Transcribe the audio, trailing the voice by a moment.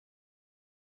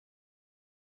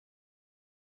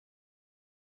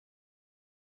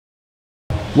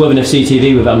Worthing FC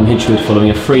TV with Adam Hinshelwood following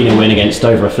a 3-0 win against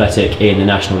Dover Athletic in the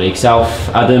National League South.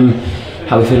 Adam,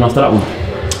 how are we feeling after that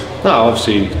one? No,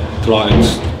 obviously delighted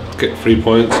to get 3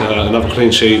 points, another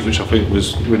clean sheet, which I think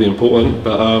was really important.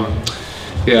 But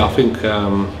yeah, I think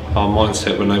our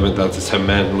mindset when they went down to 10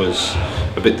 men was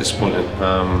a bit disappointing.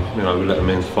 You know, we let them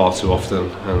in far too often,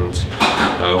 and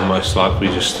almost like we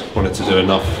just wanted to do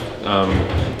enough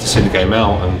to see the game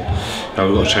out, and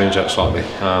we've got to change that slightly.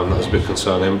 That was a bit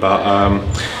concerning, but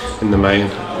in the main,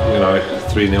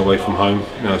 3-0 away from home,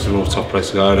 it's a real tough place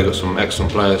to go. They've got some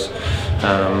excellent players,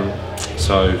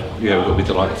 so yeah, we've got to be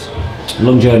delighted.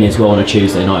 Long journey as well on a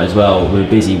Tuesday night as well. We're a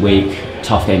busy week.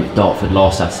 Tough game at Dartford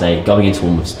last Saturday, going into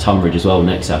one with Tunbridge as well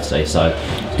next Saturday, so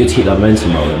it's good to keep that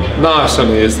momentum rolling. No, it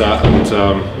certainly is that, and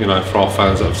for our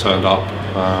fans that have turned up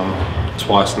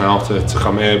twice now to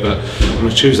come here, but on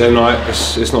a Tuesday night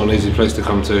it's not an easy place to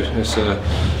come to. It's a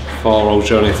far old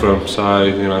journey for them,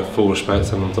 so full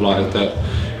respect, and I'm delighted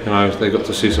that they got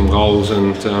to see some goals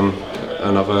and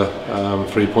another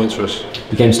 3 points for us.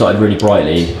 The game started really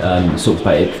brightly, talked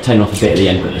about it taking off a bit at the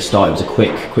end, but at the start it was a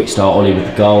quick start. Ollie with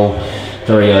the goal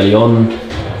very early on.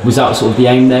 Was that sort of the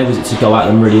aim there? Was it to go at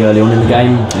them really early on in the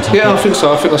game? Yeah, I think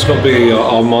so. I think that's got to be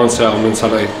our mindset, our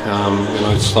mentality.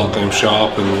 To start going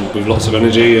sharp and with lots of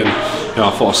energy. And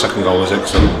I thought our second goal was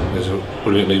excellent. It was a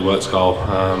brilliantly worked goal.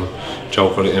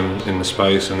 Joel put it in the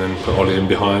space and then put Ollie in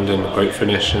behind, and a great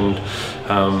finish. And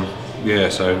yeah,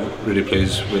 so really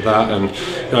pleased with that. And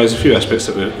there's a few aspects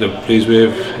that we're pleased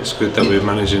with. It's good that we're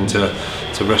managing to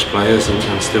rest players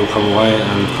and still come away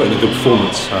and put in a good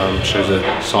performance. Shows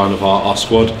a sign of our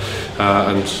squad,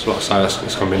 and like I say,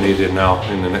 it's going to be needed now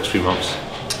in the next few months.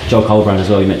 Joel Colbrand as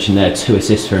well, you mentioned there, 2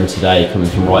 assists for him today, coming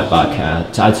from right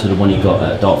back, to add to the one he got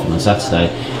at Dartford on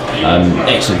Saturday.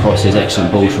 Excellent crosses,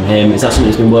 excellent balls from him. Is that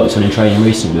something that's been worked on in training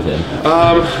recently with him?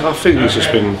 I think he's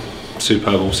just been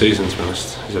superb all season, to be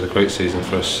honest. He's had a great season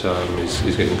for us.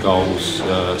 He's getting goals,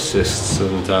 assists,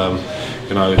 and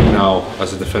now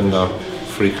as a defender,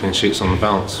 3 clean sheets on the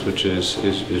bounce, which is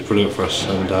brilliant for us.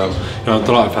 And I'm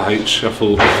delighted for H. I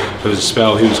thought there was a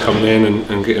spell he was coming in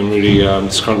and getting really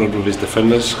disgruntled with his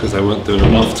defenders because they weren't doing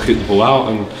enough to keep the ball out,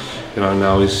 and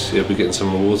now he'll be getting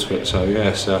some rewards for it. So yeah,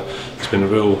 it's been a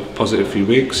real positive few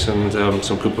weeks and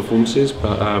some good performances.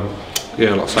 But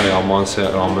yeah, like I say, our mindset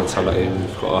and our mentality,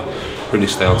 we've got to really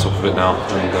stay on top of it now,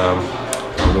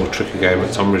 and a real tricky game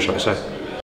at Tunbridge, like I say.